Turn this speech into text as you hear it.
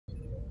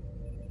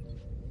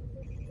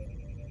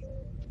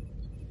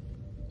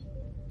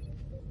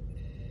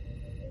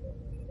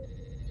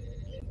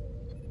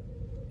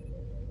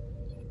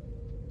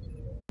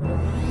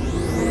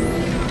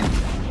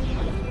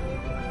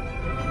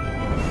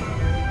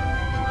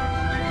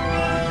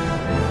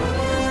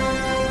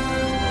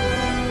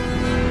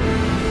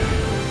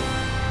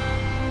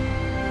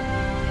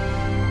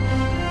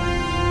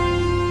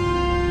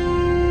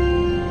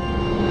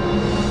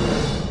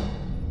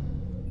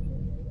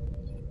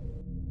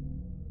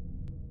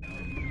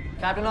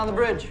Captain on the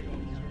bridge.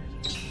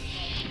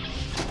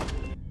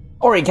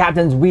 Alright,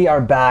 Captains, we are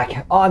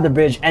back on the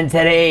bridge, and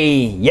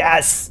today,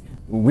 yes,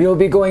 we'll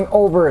be going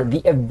over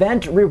the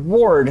event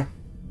reward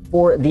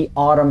for the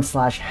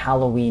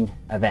autumn/Halloween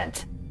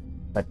event.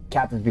 But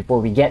Captains, before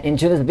we get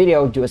into this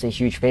video, do us a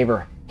huge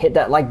favor. Hit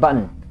that like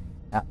button.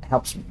 That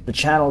helps the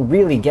channel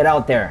really get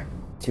out there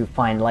to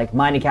find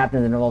like-minded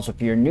Captains. And also,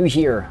 if you're new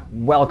here,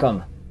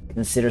 welcome.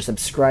 Consider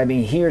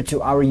subscribing here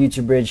to our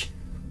YouTube bridge,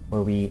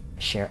 where we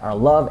share our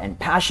love and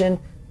passion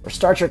for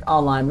Star Trek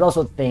Online, but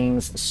also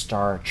things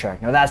Star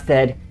Trek. Now that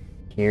said,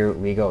 here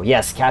we go.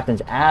 Yes,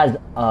 Captains, as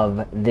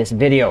of this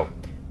video,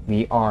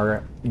 we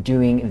are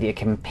doing the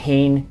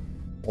campaign,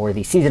 or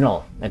the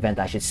seasonal event,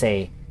 I should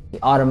say, the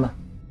autumn,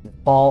 the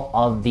fall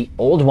of the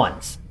old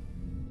ones.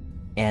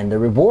 And the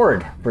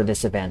reward for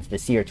this event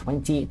this year,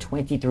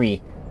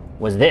 2023,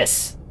 was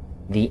this,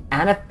 the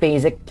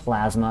Anaphasic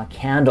Plasma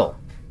Candle.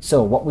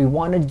 So what we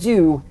want to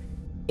do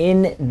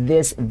in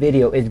this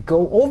video is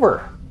go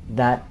over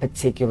that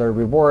particular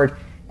reward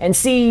and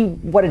see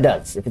what it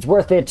does, if it's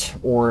worth it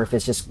or if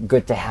it's just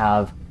good to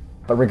have.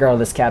 But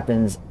regardless,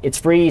 Captains, it's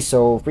free,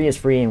 so free is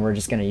free, and we're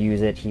just going to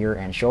use it here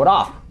and show it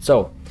off.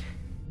 So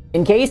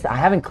in case I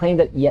haven't claimed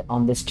it yet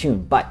on this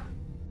tune, but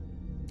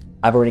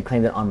I've already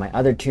claimed it on my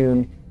other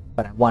tune,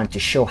 but I wanted to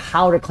show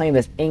how to claim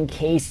this in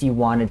case you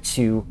wanted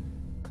to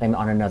claim it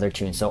on another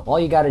tune. So all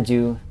you got to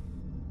do,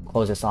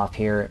 close this off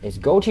here, is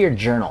go to your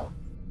journal.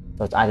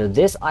 So it's either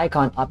this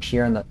icon up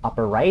here in the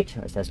upper right,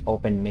 where it says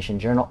open mission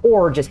journal,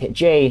 or just hit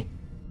J,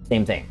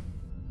 same thing.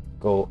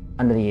 Go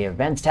under the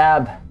events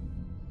tab,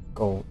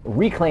 go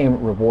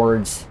reclaim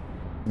rewards,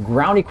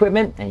 ground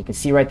equipment, and you can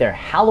see right there,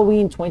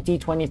 Halloween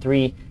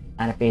 2023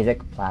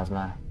 Anaphasic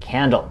Plasma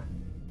Candle.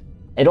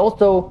 It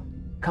also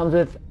comes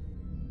with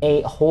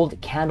a hold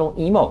candle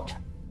emote.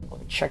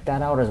 Check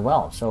that out as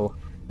well. So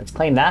let's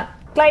claim that.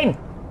 Claim!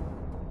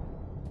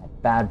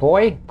 Bad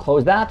boy,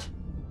 close that.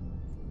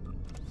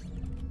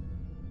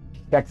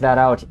 Check that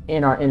out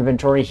in our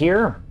inventory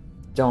here.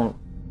 Don't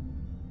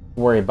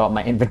worry about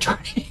my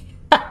inventory.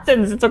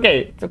 It's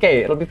okay, it's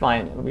okay, it'll be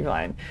fine, it'll be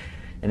fine.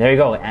 And there you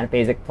go,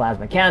 Anaphasic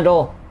Plasma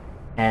Candle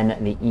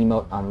and the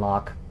emote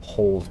unlock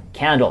hold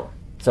candle.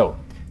 So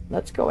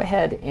let's go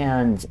ahead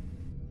and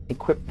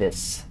equip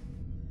this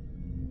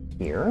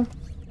here.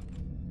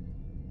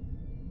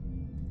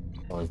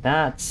 Close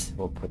that.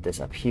 We'll put this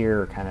up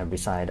here, kind of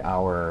beside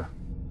our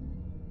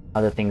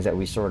other things that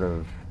we sort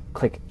of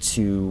click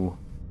to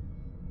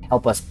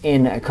help us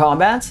in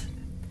combat.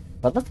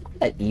 But let's look at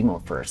that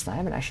emote first. I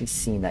haven't actually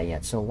seen that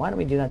yet. So why don't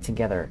we do that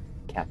together,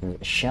 Captain,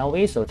 shall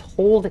we? So it's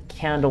hold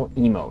candle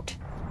emote.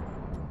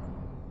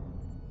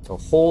 So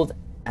hold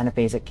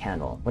Anaphasic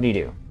candle. What do you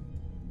do?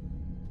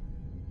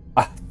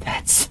 Oh,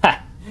 that's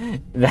that.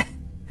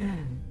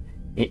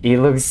 He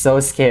looks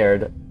so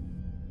scared.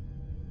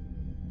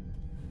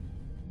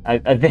 I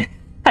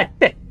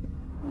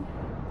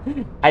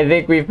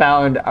think we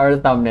found our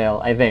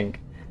thumbnail, I think.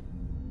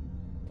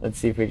 Let's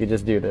see if we could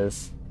just do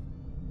this.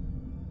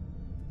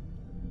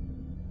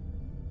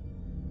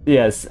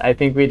 Yes, I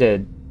think we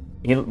did.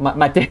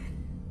 My dude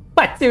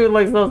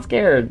looks so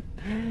scared.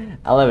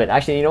 I love it.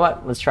 Actually, you know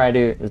what? Let's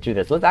do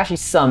this. Let's actually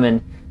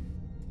summon.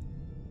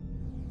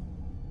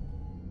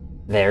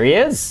 There he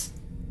is.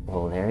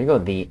 Well, there you go.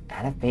 The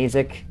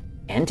Anaphasic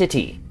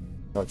entity.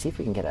 So let's see if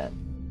we can get a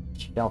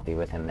selfie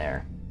with him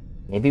there.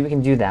 Maybe we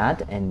can do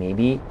that, and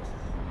maybe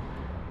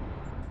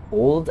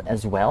hold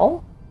as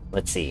well.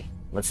 Let's see.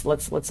 Let's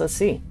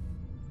see.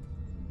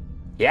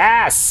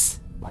 Yes!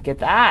 Look at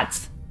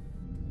that.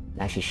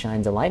 It actually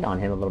shines a light on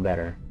him a little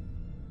better.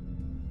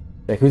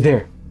 Like, who's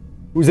there?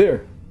 Who's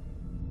there?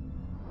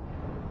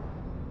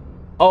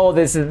 Oh,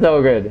 this is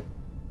so good.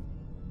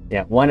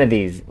 Yeah, one of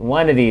these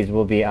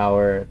will be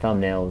our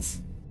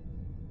thumbnails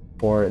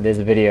for this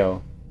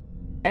video.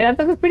 And I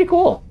think it's pretty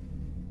cool.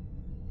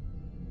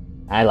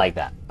 I like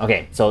that.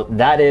 Okay, so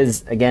that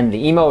is, again,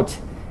 the emote.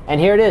 And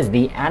here it is,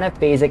 the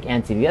Anaphasic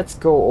entity. Let's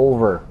go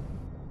over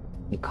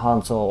the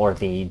console, or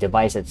the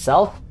device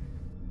itself.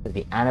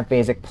 The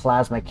Anaphasic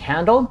Plasma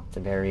Candle. It's a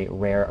very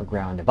rare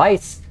ground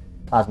device.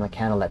 Plasma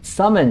candle that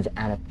summons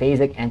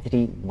Anaphasic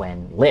entity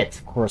when lit.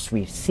 Of course,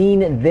 we've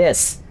seen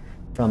this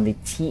from the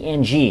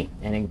TNG,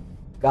 and it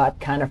got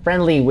kind of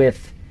friendly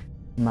with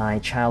my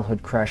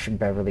childhood crush,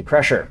 Beverly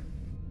Crusher.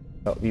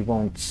 But we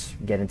won't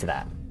get into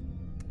that.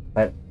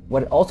 But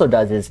what it also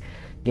does is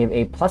give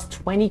a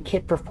 +20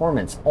 kit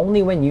performance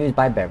only when used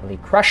by Beverly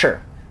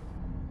Crusher.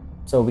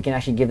 So we can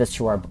actually give this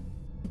to our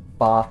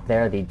buff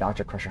there, the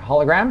Dr. Crusher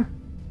hologram.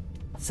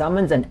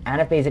 Summons an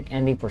Anaphasic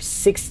entity for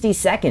 60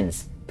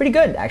 seconds. Pretty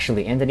good,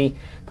 actually. Entity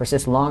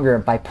persists longer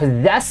by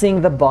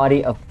possessing the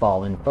body of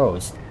fallen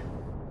foes.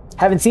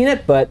 Haven't seen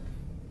it, but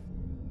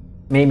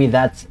maybe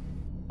that's...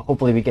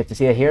 Hopefully we get to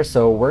see it here.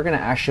 So we're going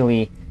to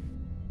actually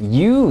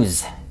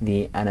use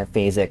the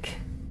Anaphasic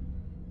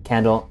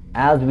candle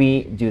as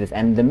we do this.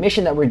 And the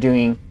mission that we're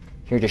doing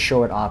here to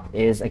show it off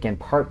is, again,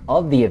 part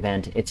of the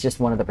event. It's just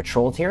one of the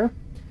patrols here,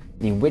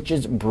 the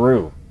Witch's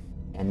Brew.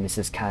 And this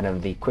is kind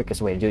of the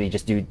quickest way to do it. You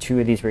just do 2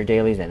 of these for your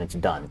dailies and it's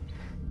done.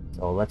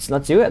 So let's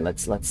do it.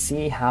 Let's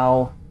see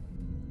how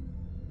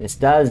this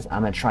does.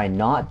 I'm gonna try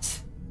not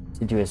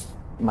to do as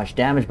much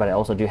damage, but I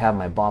also do have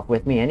my buff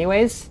with me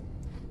anyways.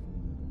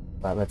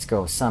 But let's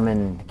go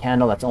summon the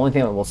candle. That's the only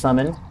thing that will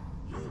summon.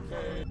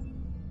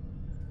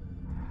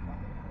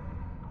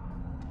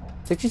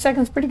 60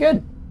 seconds, pretty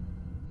good.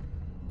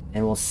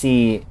 And we'll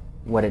see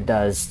what it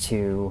does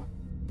to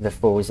the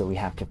foes that we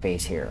have to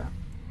face here.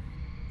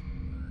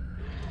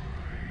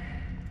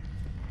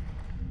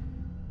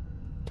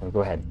 So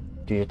go ahead,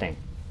 do your thing.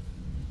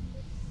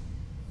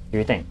 Do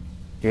your thing.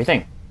 Do your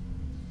thing.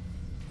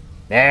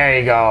 There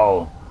you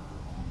go.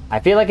 I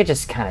feel like it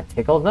just kind of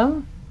tickled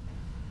them.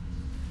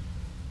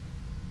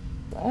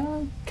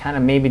 Well, kind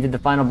of maybe did the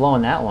final blow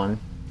on that one.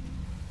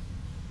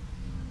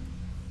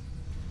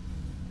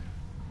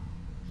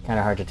 Kind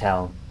of hard to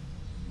tell.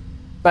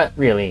 But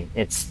really,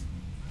 it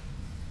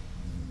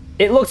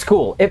looks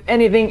cool. If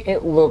anything,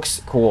 it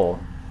looks cool.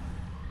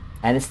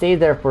 And it stayed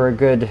there for a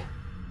good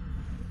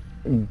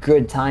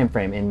time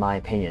frame, in my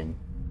opinion.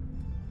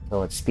 So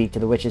let's speak to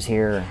the witches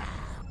here.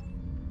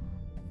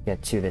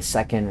 Get to the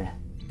second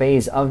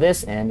phase of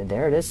this, and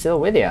there it is, still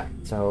with you.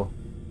 So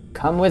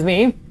come with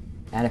me,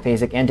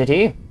 anaphasic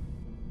entity.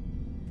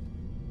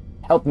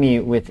 Help me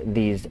with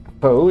these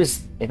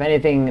foes. If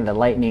anything, the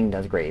lightning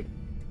does great.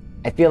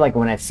 I feel like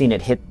when I've seen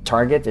it hit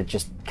targets, it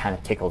just kind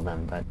of tickles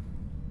them, but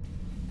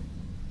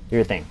do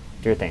your thing.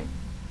 Do your thing.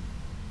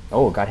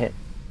 Oh, got hit.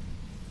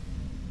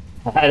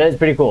 That is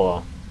pretty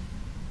cool.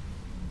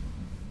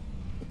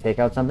 Take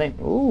out something.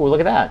 Ooh,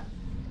 look at that.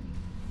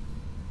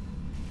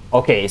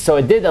 Okay, so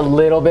it did a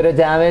little bit of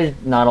damage,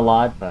 not a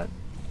lot, but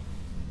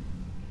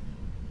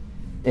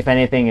if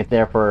anything, it's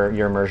there for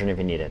your immersion if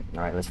you need it.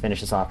 All right, let's finish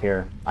this off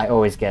here. I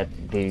always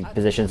get the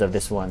positions of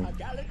this one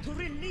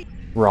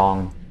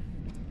wrong,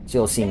 so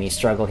you'll see me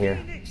struggle here.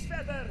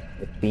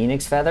 The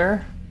Phoenix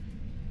Feather?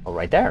 Oh,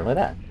 right there, look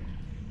at that.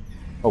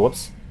 Oh,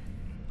 whoops.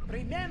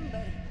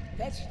 Remember,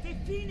 that's the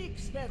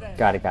Phoenix Feather.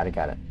 Got it. Got it.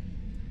 Got it.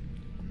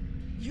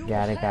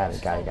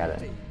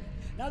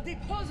 Now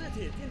deposit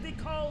it in the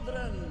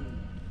cauldron.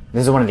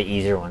 This is one of the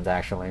easier ones,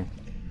 actually. I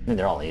mean,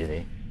 they're all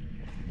easy.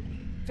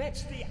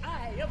 Fetch the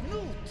Eye of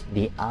Newt.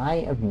 The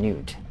Eye of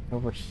Newt.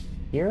 Over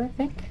here, I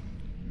think?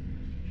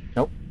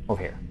 Nope,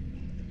 over here.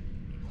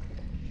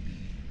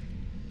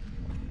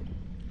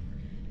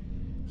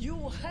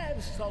 You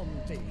have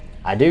something.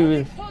 I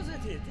do. Now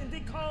deposit it in the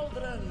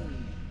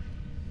cauldron.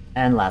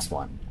 And last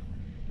one.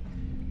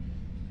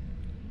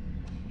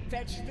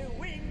 Fetch the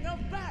Wing of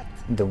Bat.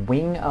 The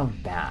Wing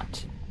of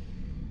Bat.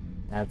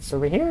 That's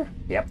over here?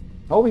 Yep.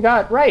 Oh, we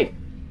got it right.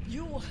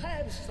 You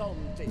have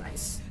something.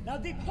 Nice. Now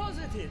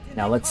deposit it in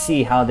Now the let's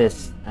see how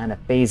this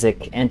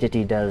anaphasic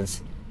entity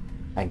does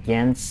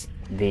against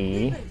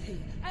the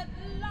At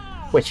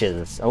last.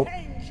 witches. Oh,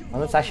 Thank you,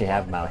 well, let's actually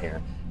have him out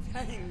here.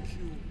 Thank you.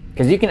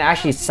 Because you can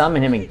actually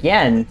summon him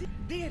again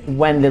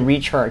when the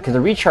recharge, because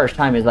the recharge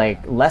time is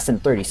like less than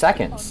 30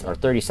 seconds, or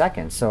 30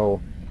 seconds.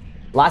 So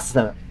lasts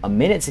a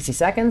minute, 60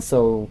 seconds,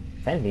 so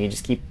if anything, you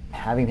just keep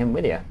having him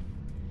with you.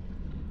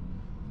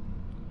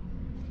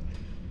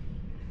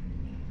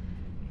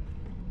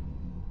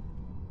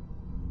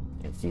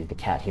 Let's use the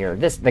cat here.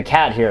 The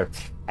cat here,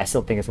 I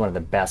still think is one of the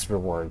best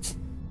rewards.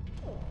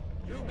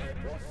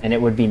 And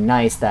it would be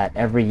nice that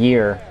every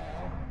year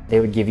they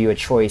would give you a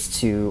choice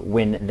to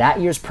win that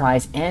year's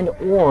prize and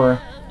or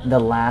the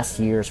last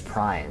year's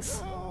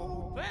prize.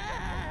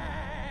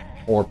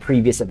 Or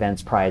previous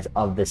event's prize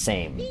of the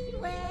same.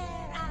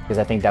 Because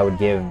I think that would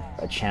give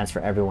a chance for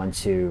everyone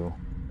to,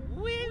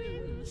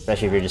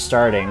 especially if you're just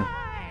starting.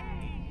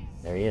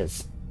 There he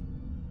is.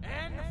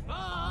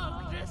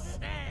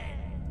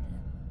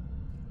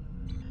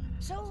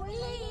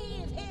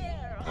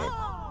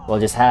 We'll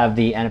just have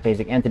the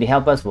anaphasic entity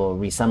help us. We'll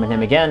resummon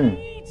him again.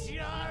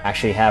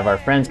 Actually have our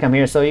friends come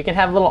here so you can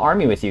have a little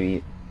army with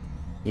you.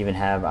 Even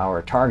have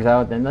our targs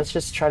out. Then let's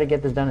just try to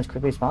get this done as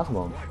quickly as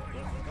possible.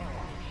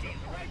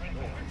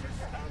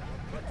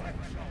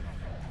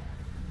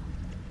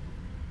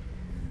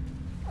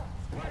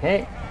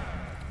 Okay.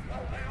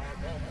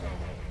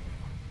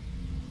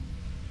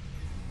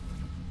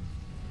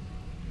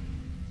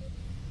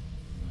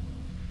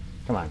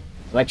 Come on.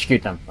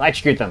 Electrocute them.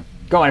 Electrocute them.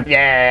 Go on.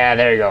 Yeah,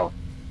 there you go.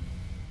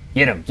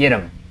 Get him. Get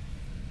him.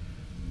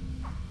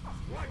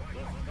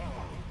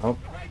 Oh.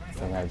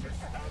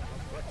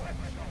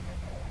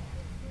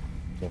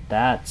 Get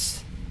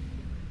that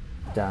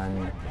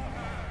done.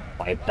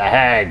 Wipe the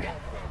hag.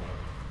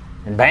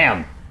 And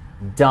bam.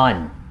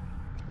 Done.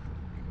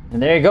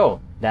 And there you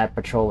go. That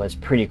patrol is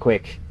pretty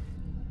quick.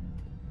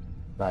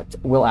 But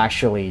we'll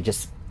actually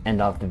just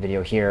end off the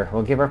video here.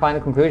 We'll give our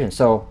final conclusion.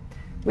 So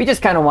we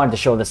just kind of wanted to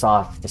show this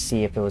off to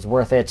see if it was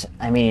worth it.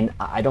 I mean,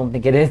 I don't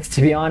think it is,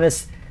 to be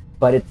honest.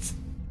 But it's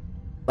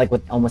like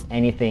with almost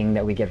anything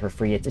that we get for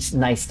free, it's just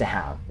nice to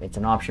have. It's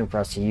an option for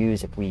us to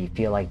use if we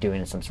feel like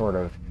doing some sort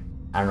of,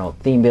 I don't know,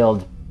 theme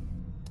build.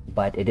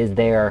 But it is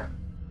there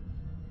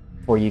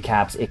for you,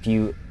 Caps. If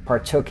you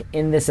partook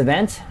in this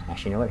event,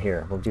 actually, you know what?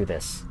 Here, we'll do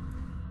this.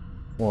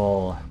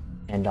 We'll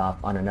end off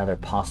on another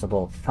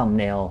possible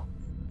thumbnail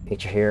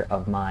Picture here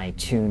of my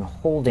toon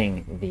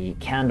holding the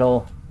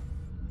candle,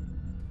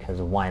 because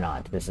why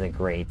not? This is a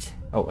great...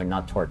 Oh, and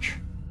not torch.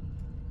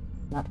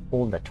 Not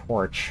hold the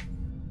torch.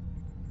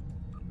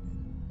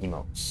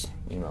 Emotes,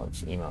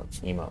 emotes, emotes,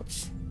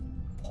 emotes.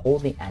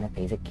 Hold the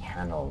anaphasic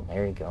candle.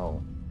 There you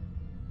go.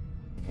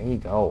 There you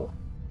go.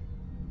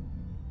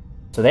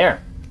 So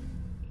there.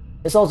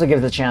 This also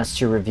gives a chance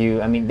to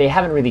review. I mean, they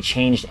haven't really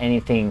changed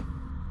anything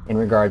in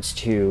regards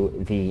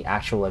to the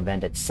actual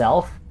event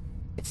itself.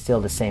 It's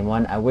still the same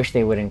one. I wish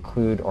they would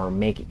include or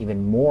make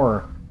even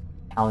more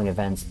Halloween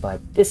events, but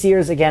this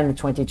year's, again, the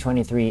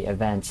 2023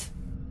 event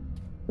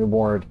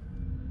reward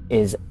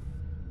is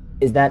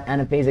that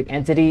anaphasic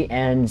entity,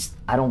 and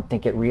I don't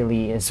think it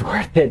really is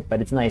worth it,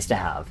 but it's nice to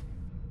have.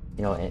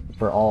 You know,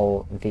 for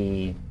all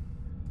the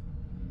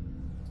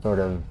sort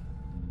of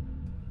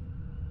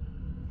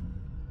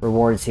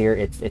rewards here,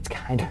 it's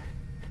kind of,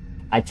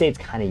 I'd say it's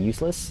kind of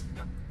useless,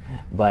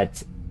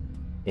 but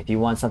if you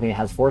want something that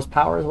has force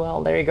power as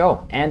well, there you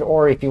go. And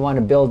or if you want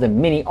to build a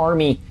mini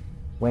army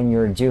when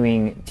you're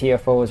doing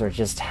TFOs or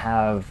just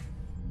have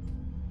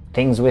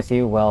things with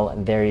you, well,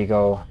 there you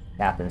go,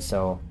 Captain.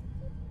 So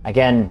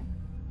again,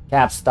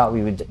 Caps thought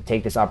we would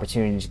take this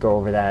opportunity to go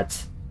over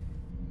that,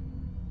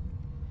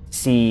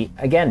 see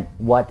again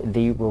what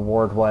the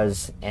reward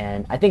was,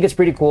 and I think it's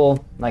pretty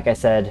cool. Like I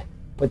said,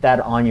 put that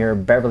on your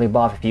Beverly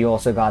buff if you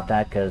also got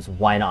that, because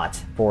why not,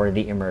 for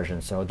the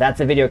immersion. So that's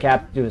the video,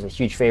 Cap. Do us a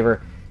huge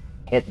favor,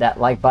 hit that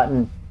like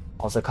button,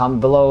 also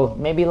comment below,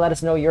 maybe let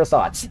us know your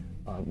thoughts,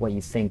 what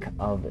you think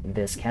of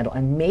this candle,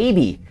 and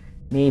maybe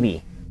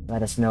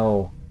let us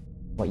know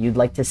what you'd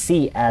like to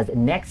see as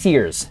next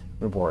year's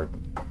reward.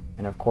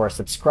 And of course,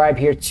 subscribe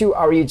here to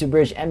our YouTube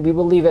bridge, and we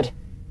will leave it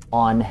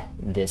on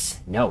this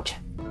note.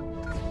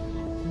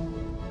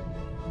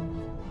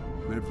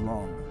 Live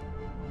long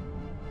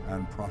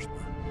and prosper.